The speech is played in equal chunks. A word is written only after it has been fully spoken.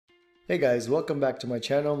Hey guys, welcome back to my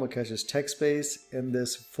channel, Mukesh's Tech Space. In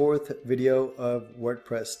this fourth video of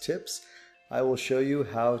WordPress tips, I will show you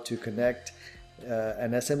how to connect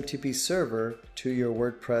an SMTP server to your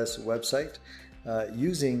WordPress website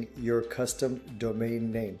using your custom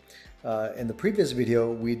domain name. In the previous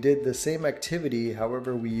video, we did the same activity,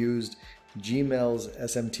 however we used Gmail's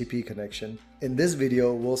SMTP connection. In this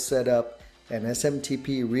video, we'll set up an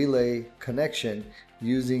SMTP relay connection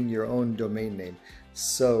using your own domain name.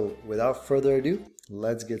 So without further ado,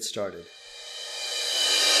 let's get started.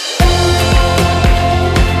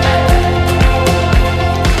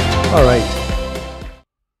 All right.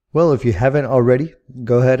 Well, if you haven't already,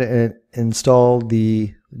 go ahead and install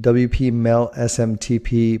the WP Mail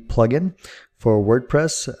SMTP plugin for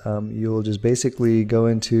WordPress. You'll just basically go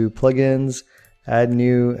into plugins, add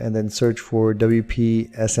new, and then search for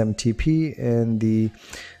WP SMTP in the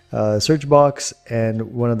search box,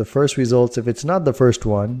 and one of the first results, if it's not the first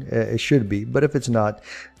one, it should be, but if it's not,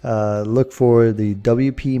 look for the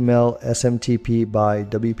WP Mail SMTP by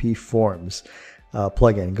WP Forms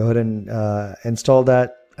plugin. Go ahead and install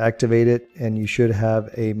that, activate it, and you should have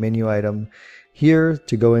a menu item here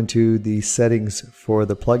to go into the settings for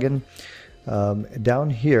the plugin. Down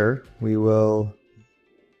here we will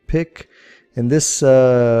pick, in this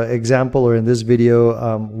example or in this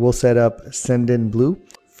video, we'll set up SendInBlue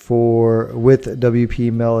with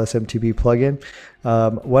WP Mail SMTP plugin.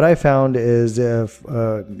 What I found is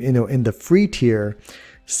in the free tier,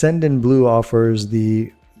 SendInBlue offers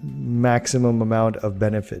the maximum amount of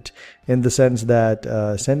benefit, in the sense that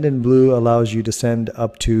SendInBlue allows you to send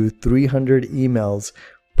up to 300 emails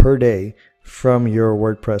per day from your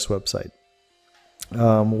WordPress website.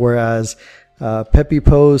 Whereas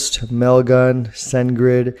PeppyPost, Mailgun,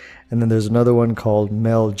 SendGrid, and then there's another one called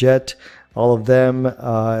MailJet. All of them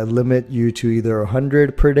limit you to either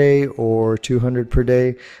 100 per day or 200 per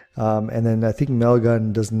day. And then I think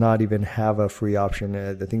Mailgun does not even have a free option.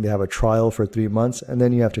 I think they have a trial for 3 months, and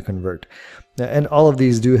then you have to convert. And all of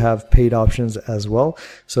these do have paid options as well.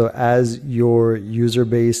 So as your user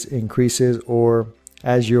base increases, or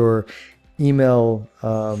as your email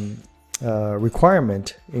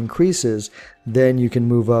requirement increases, then you can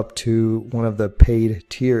move up to one of the paid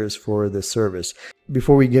tiers for this service.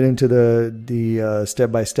 Before we get into the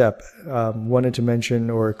step-by-step, wanted to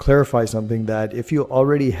mention or clarify something, that if you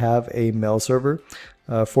already have a mail server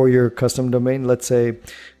for your custom domain, let's say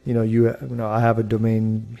I have a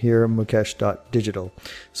domain here, mukesh.digital.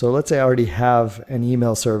 So let's say I already have an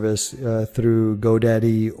email service through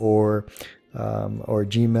GoDaddy or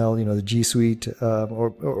Gmail, the G Suite,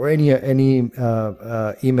 or any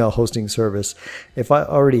email hosting service. If I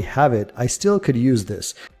already have it, I still could use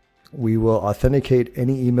this. We will authenticate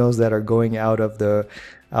any emails that are going out of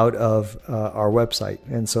our website,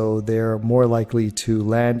 and so they're more likely to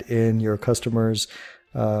land in your customer's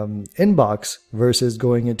inbox versus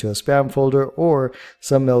going into a spam folder, or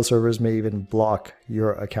some mail servers may even block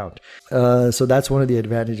your account. So that's one of the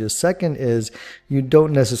advantages. Second is you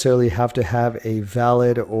don't necessarily have to have a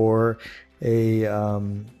valid or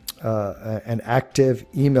an active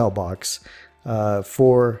email box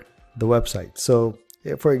for the website. So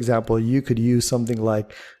for example, you could use something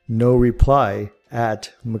like no reply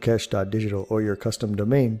at mukesh.digital or your custom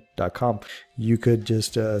domain.com. You could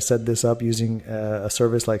just set this up using a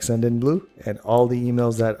service like SendInBlue, and all the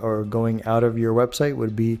emails that are going out of your website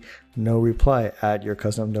would be no reply at your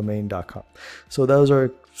custom domain.com. So those are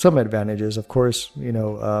some advantages. Of course,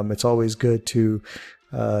 it's always good to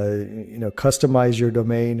customize your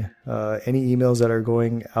domain. Any emails that are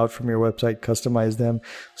going out from your website, customize them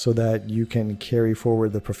so that you can carry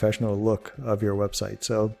forward the professional look of your website.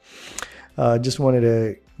 So just wanted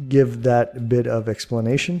to give that bit of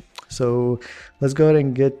explanation. So let's go ahead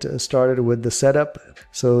and get started with the setup.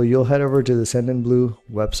 So you'll head over to the SendInBlue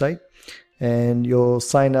website, and you'll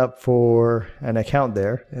sign up for an account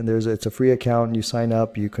there. And it's a free account. You sign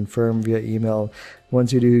up, you confirm via email.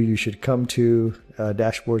 Once you do, you should come to a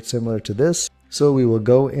dashboard similar to this. So we will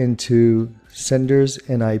go into Senders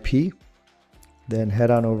and IP, then head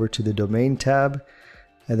on over to the Domain tab,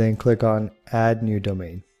 and then click on Add New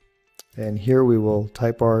Domain. And here we will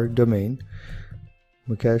type our domain,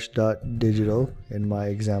 mukesh.digital in my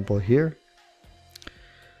example here.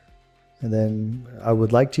 And then I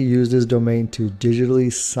would like to use this domain to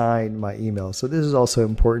digitally sign my email. So this is also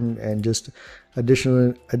important, and just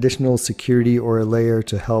additional security or a layer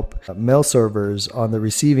to help mail servers on the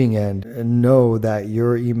receiving end know that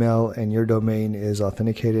your email and your domain is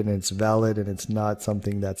authenticated and it's valid and it's not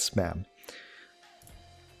something that's spam.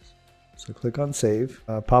 So click on save.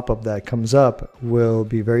 A pop-up that comes up will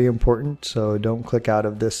be very important, so don't click out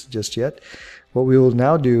of this just yet. What we will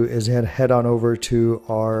now do is head on over to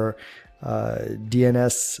our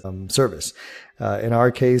DNS service. In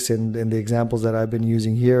our case, in the examples that I've been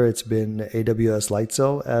using here, it's been AWS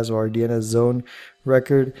Lightsail as our DNS zone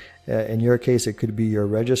record. In your case, it could be your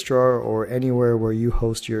registrar or anywhere where you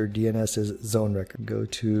host your DNS's zone record.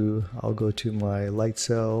 I'll go to my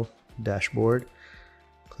Lightsail dashboard,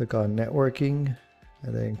 click on networking,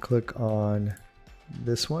 and then click on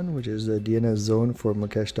this one, which is the DNS zone for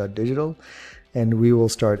Mukesh.digital. And we will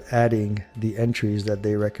start adding the entries that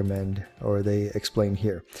they recommend or they explain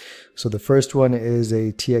here. So the first one is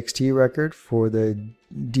a TXT record for the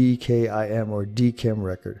DKIM or DKIM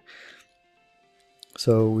record.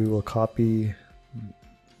 So we will copy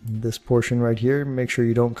this portion right here. Make sure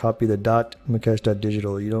you don't copy the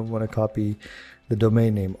 .mukesh.digital. You don't want to copy the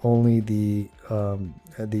domain name, only the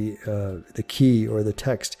key or the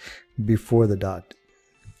text before the dot.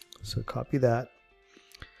 So copy that.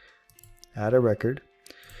 Add a record,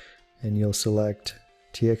 and you'll select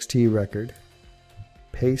TXT record,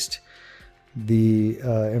 paste the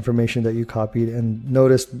information that you copied, and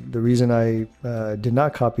notice the reason I did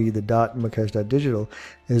not copy the .mukesh.digital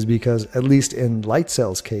is because, at least in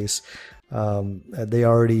Lightsail's case, they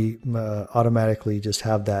already automatically just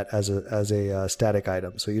have that as a static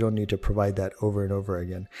item, so you don't need to provide that over and over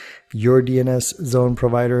again. Your DNS zone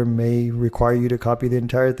provider may require you to copy the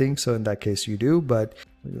entire thing, so in that case you do, but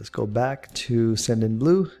let's go back to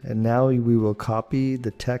SendInBlue, and now we will copy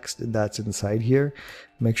the text that's inside here.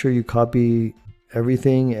 Make sure you copy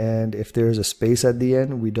everything, and if there's a space at the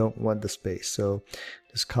end, we don't want the space. So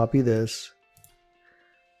just copy this,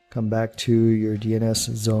 come back to your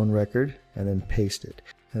DNS zone record, and then paste it.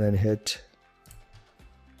 And then hit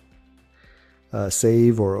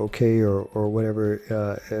save or OK or whatever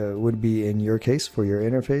would be in your case for your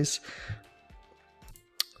interface.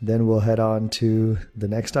 Then we'll head on to the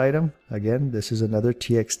next item. Again, this is another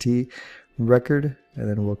TXT record, and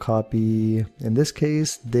then we'll copy, in this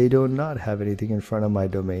case, they do not have anything in front of my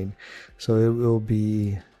domain. So it will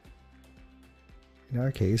be, in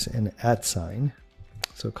our case, an @ sign.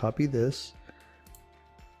 So copy this,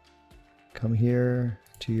 come here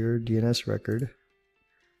to your DNS record,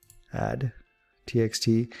 add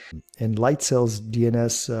TXT. In Lightsail's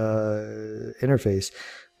DNS interface,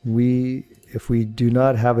 if we do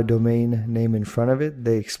not have a domain name in front of it,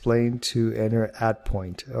 they explain to enter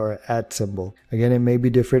 @ or @ symbol. Again, it may be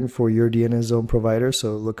different for your DNS zone provider,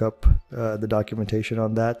 so look up the documentation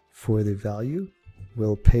on that. For the value,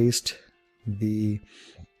 we'll paste the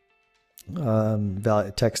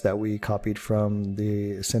text that we copied from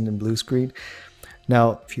the SendInBlue screen.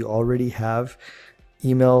 Now, if you already have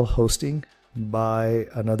email hosting by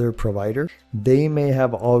another provider, they may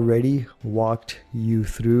have already walked you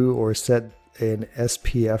through or set an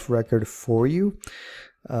SPF record for you.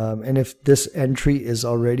 And if this entry is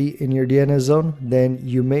already in your DNS zone, then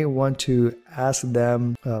you may want to ask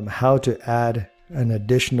them how to add an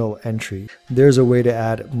additional entry. There's a way to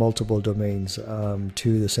add multiple domains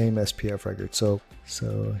to the same SPF record. So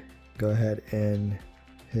go ahead and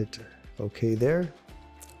hit OK there.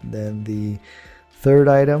 Then the third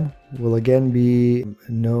item will again be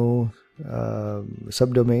no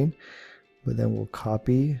subdomain, but then we'll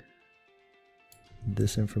copy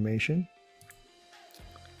this information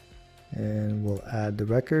and we'll add the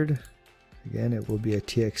record. Again, it will be a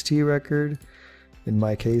TXT record. In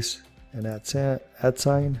my case, an @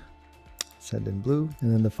 sign, SendInBlue.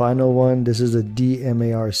 And then the final one, this is a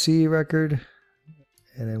DMARC record,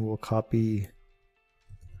 and then we'll copy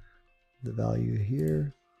the value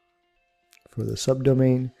here. For the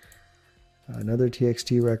subdomain, another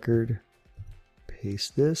TXT record,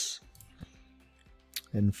 paste this,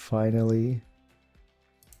 and finally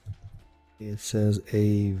it says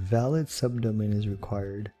a valid subdomain is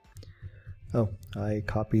required. Oh, I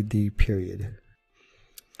copied the period.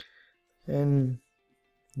 And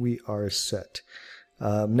we are set.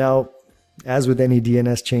 Now, as with any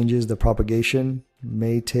DNS changes, the propagation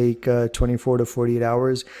may take 24 to 48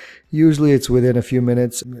 hours. Usually it's within a few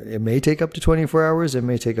minutes. It may take up to 24 hours. It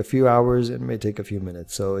may take a few hours. It may take a few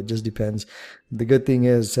minutes. So it just depends. The good thing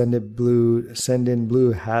is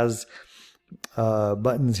SendInBlue has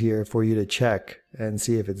buttons here for you to check and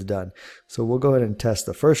see if it's done. So we'll go ahead and test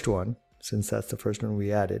the first one, since that's the first one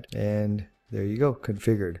we added. And there you go,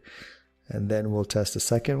 configured. And then we'll test the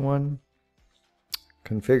second one,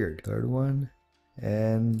 configured. Third one,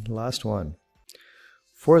 and last one.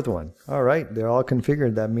 Fourth one. All right, they're all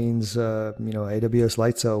configured. That means AWS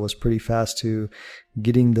Lightsail was pretty fast to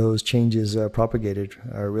getting those changes propagated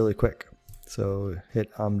really quick. So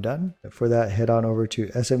hit I'm done. For that, head on over to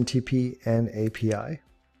SMTP and API.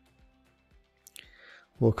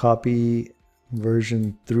 We'll copy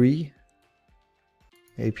version 3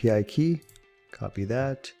 API key, copy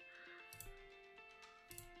that.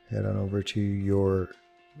 Head on over to your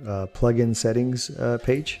plugin settings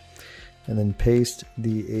page, and then paste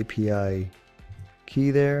the API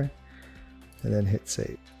key there, and then hit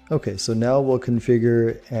save. Okay, so now we'll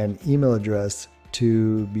configure an email address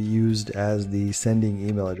to be used as the sending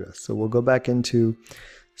email address. So we'll go back into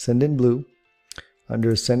SendInBlue.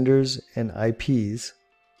 Under senders and IPs,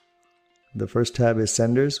 the first tab is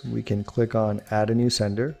senders. We can click on add a new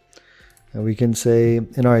sender, and we can say,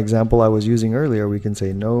 in our example I was using earlier, we can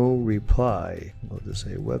say no reply. We'll just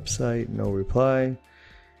say website, no reply.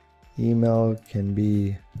 Email can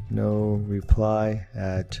be no reply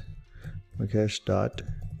at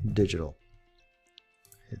mukesh.digital.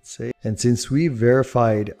 Hit save. And since we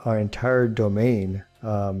verified our entire domain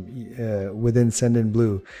within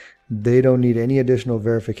SendInBlue, they don't need any additional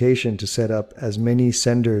verification to set up as many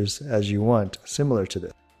senders as you want, similar to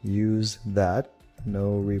this. Use that,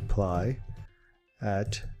 no reply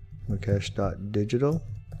at mukesh.digital.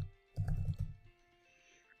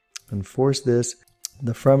 Enforce this.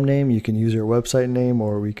 The from name, you can use your website name,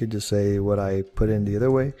 or we could just say what I put in the other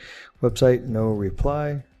way. Website, no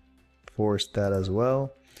reply. Force that as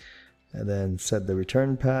well. And then set the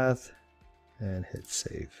return path and hit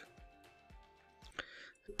save.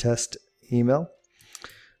 Test email,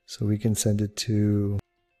 so we can send it to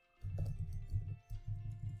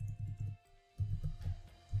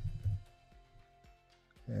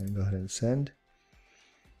and go ahead and send.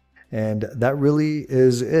 And that really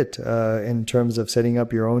is it in terms of setting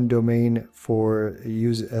up your own domain for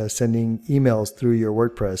sending emails through your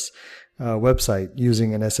WordPress website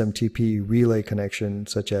using an SMTP relay connection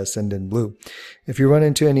such as SendInBlue. If you run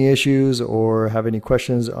into any issues or have any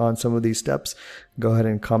questions on some of these steps, go ahead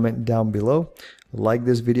and comment down below. Like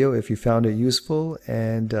this video if you found it useful,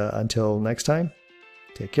 and until next time,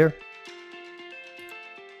 take care.